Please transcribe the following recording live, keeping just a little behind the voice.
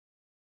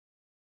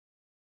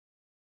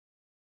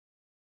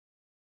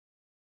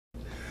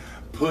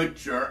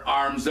Put your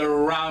arms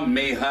around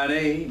me,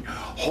 honey,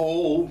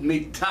 hold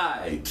me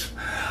tight.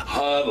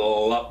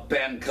 Huddle up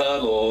and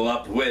cuddle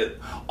up with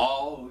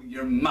all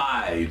your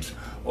might.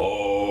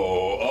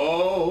 Oh,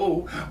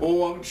 oh,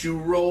 won't you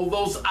roll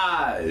those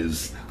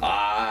eyes,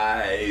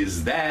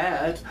 eyes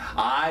that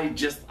I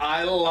just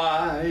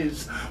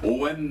idolize.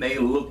 When they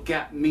look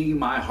at me,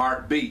 my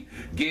heart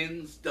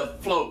begins to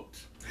float.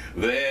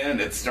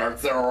 Then it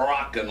starts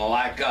a-rockin'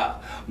 like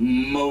a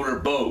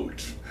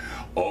motorboat.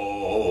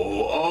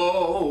 Oh,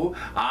 oh,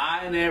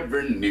 I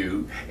never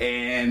knew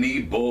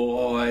any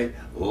boy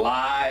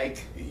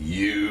like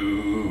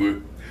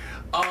you.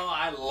 Oh,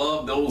 I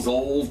love those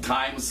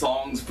old-time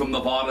songs from the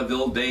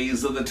vaudeville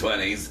days of the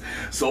 20s.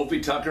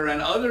 Sophie Tucker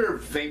and other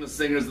famous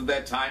singers at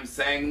that time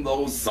sang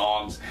those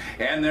songs,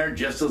 and they're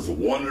just as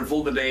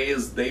wonderful today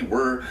as they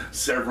were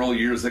several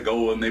years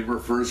ago when they were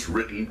first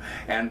written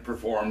and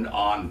performed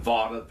on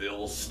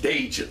vaudeville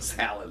stages.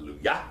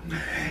 Hallelujah.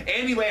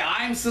 Anyway,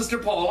 I'm Sister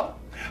Paula.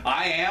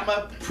 I am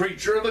a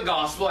preacher of the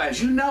gospel.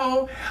 As you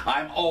know,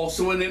 I'm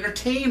also an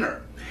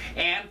entertainer.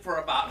 And for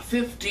about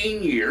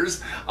 15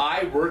 years,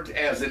 I worked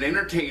as an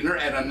entertainer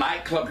at a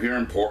nightclub here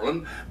in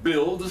Portland,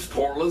 billed as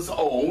Portland's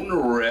own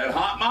Red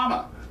Hot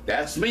Mama.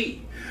 That's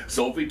me.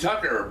 Sophie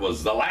Tucker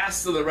was the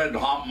last of the Red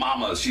Hot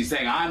Mamas. She's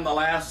saying, I'm the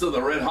last of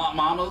the Red Hot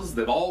Mamas.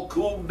 They've all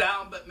cooled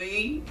down but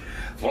me.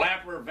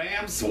 Flapper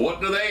vamps,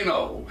 what do they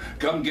know?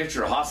 Come get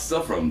your hot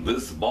stuff from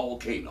this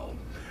volcano.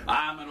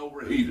 I'm an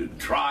overheated,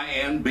 try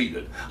and beat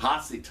it.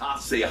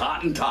 Hotsy-totsy,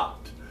 hot and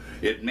topped.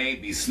 It may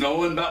be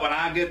snowing, but when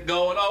I get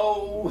going,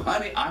 oh,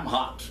 honey, I'm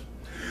hot.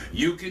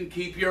 You can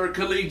keep your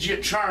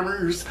collegiate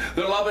charmers.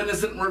 Their loving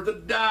isn't worth a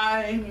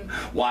dime.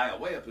 Why,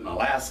 away up in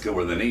Alaska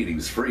where the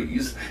natives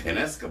freeze, an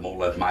Eskimo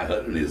left my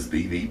hut and his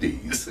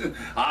DVDs.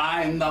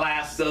 I'm the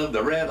last of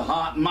the Red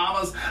Hot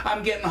Mamas.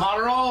 I'm getting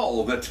hotter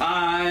all the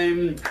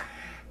time.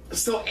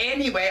 So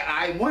anyway,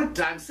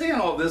 I'm saying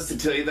all this to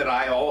tell you that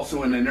I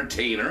also am an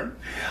entertainer.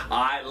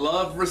 I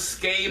love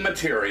risque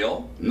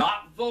material,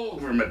 not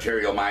vulgar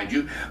material, mind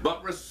you,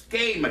 but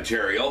risque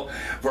material.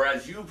 For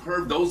as you've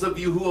heard, those of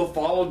you who have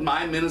followed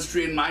my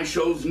ministry and my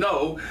shows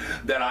know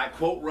that I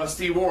quote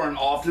Rusty Warren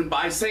often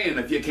by saying,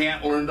 if you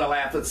can't learn to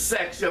laugh at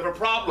sex, you have a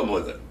problem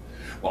with it.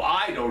 Well,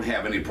 I don't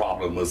have any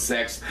problem with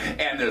sex,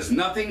 and there's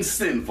nothing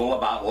sinful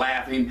about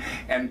laughing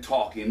and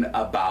talking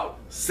about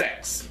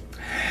sex.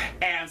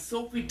 And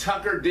Sophie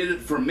Tucker did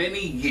it for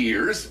many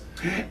years,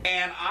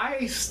 and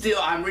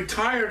I'm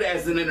retired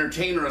as an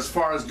entertainer as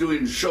far as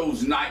doing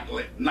shows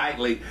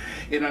nightly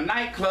in a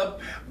nightclub,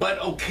 but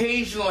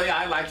occasionally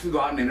I like to go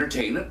out and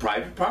entertain at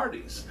private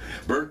parties.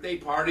 Birthday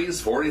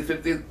parties, 40th,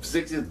 50th,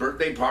 60th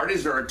birthday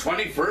parties, or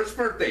 21st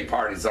birthday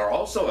parties are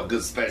also a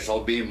good special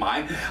being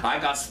mine. I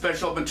got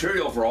special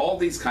material for all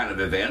these kind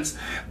of events,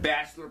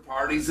 bachelor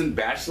parties and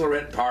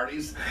bachelorette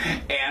parties,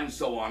 and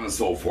so on and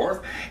so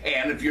forth.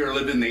 And if you're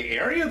living in the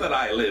area that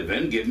I live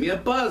in, give me a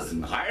buzz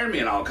and hire me,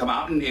 and I'll come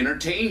out and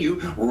entertain you,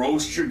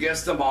 roast your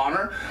guest of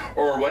honor,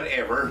 or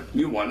whatever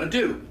you want to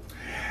do,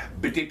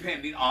 but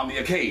depending on the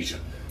occasion.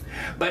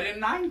 But in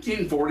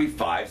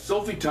 1945,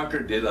 Sophie Tucker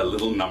did a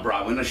little number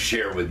I'm going to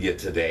share with you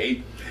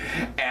today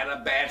at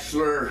a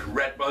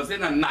bachelorette. Was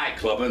in a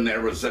nightclub, and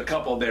there was a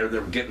couple there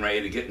that were getting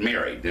ready to get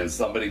married, and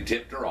somebody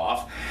tipped her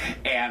off,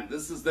 and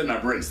this is the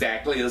number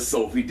exactly as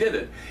Sophie did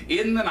it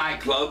in the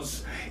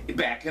nightclubs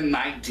back in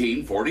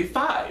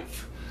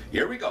 1945.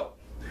 Here we go.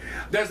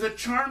 There's a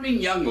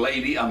charming young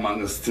lady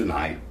among us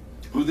tonight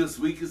who this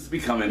week is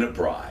becoming a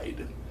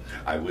bride.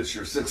 I wish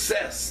her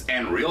success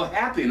and real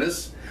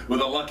happiness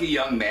with a lucky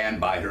young man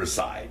by her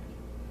side.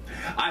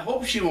 I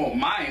hope she won't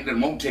mind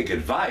and won't take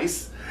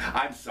advice.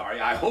 I'm sorry,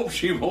 I hope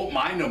she won't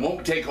mind and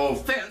won't take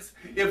offense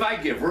if I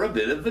give her a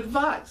bit of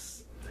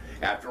advice.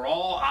 After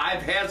all,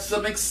 I've had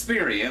some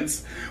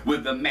experience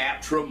with the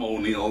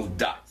matrimonial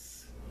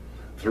dice.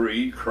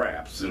 3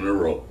 craps in a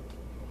row.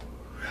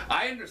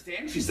 I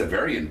understand she's a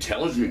very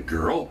intelligent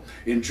girl,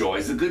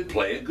 enjoys a good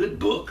play, a good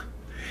book,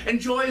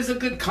 enjoys a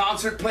good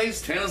concert,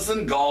 plays tennis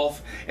and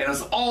golf, and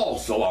is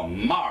also a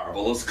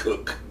marvelous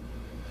cook.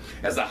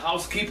 As a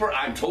housekeeper,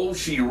 I'm told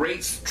she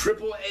rates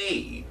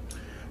AAA.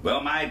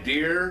 Well, my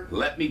dear,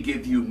 let me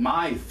give you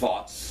my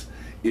thoughts,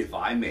 if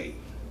I may.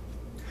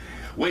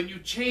 When you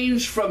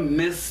change from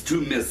Miss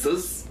to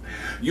Mrs.,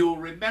 you'll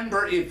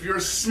remember, if you're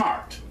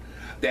smart,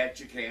 that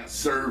you can't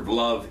serve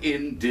love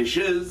in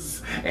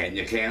dishes, and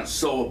you can't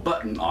sew a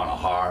button on a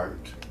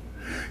heart.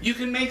 You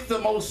can make the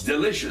most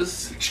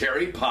delicious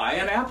cherry pie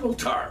and apple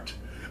tart,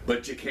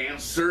 but you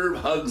can't serve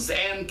hugs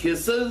and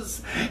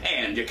kisses,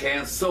 and you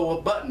can't sew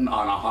a button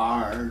on a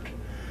heart.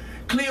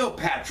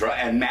 Cleopatra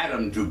and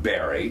Madame du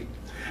Barry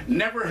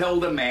never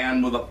held a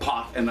man with a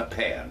pot and a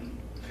pan.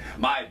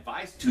 My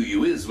advice to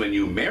you is, when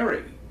you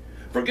marry,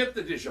 forget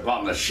the dish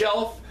upon the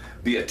shelf,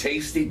 be a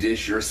tasty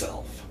dish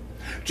yourself.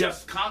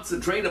 Just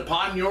concentrate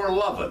upon your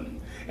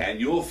lovin', and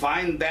you'll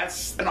find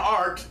that's an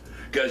art,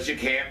 'cause you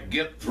can't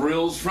get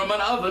thrills from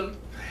an oven,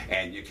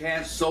 and you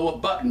can't sew a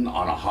button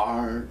on a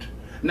heart.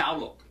 Now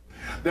look,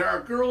 there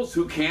are girls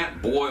who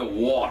can't boil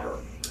water,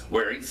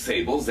 wearing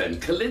sables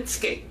and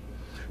Kalinsky.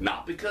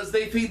 Not because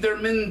they feed their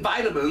men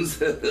vitamins,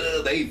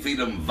 they feed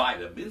them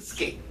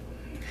Risque.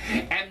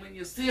 And when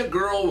you see a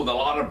girl with a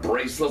lot of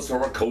bracelets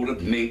or a coat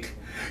of mink,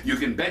 you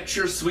can bet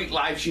your sweet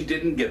life she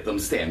didn't get them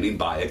standing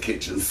by a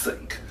kitchen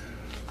sink.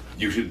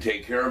 You should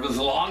take care of his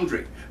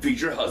laundry, feed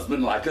your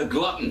husband like a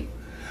glutton.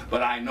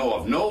 But I know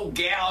of no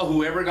gal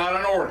who ever got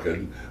an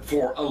orchid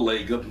for a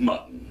leg of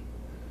mutton.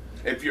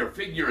 If your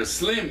figure is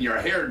slim, your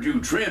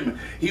hairdo trim,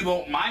 he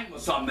won't mind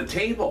what's on the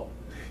table.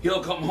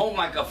 He'll come home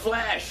like a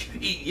flash,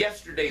 eat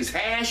yesterday's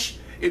hash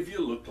if you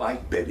look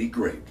like Betty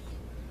Grape.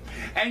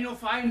 And you'll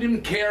find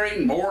him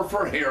caring more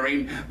for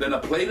herring than a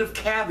plate of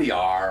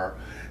caviar,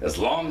 as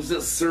long as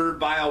it's served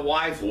by a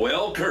wife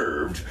well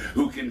curved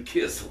who can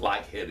kiss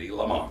like Hedy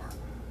Lamarr.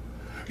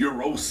 Your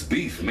roast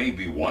beef may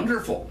be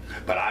wonderful,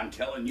 but I'm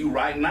telling you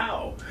right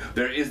now,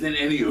 there isn't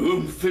any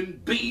oomph in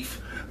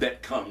beef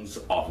that comes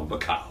off of a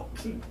cow.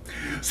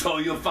 So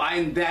you'll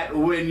find that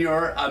when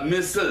you're a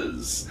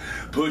missus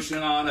pushing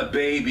on a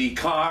baby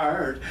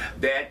cart,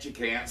 that you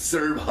can't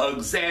serve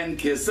hugs and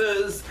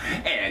kisses,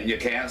 and you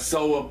can't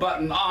sew a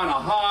button on a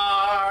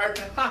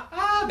heart.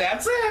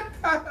 That's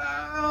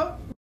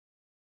it.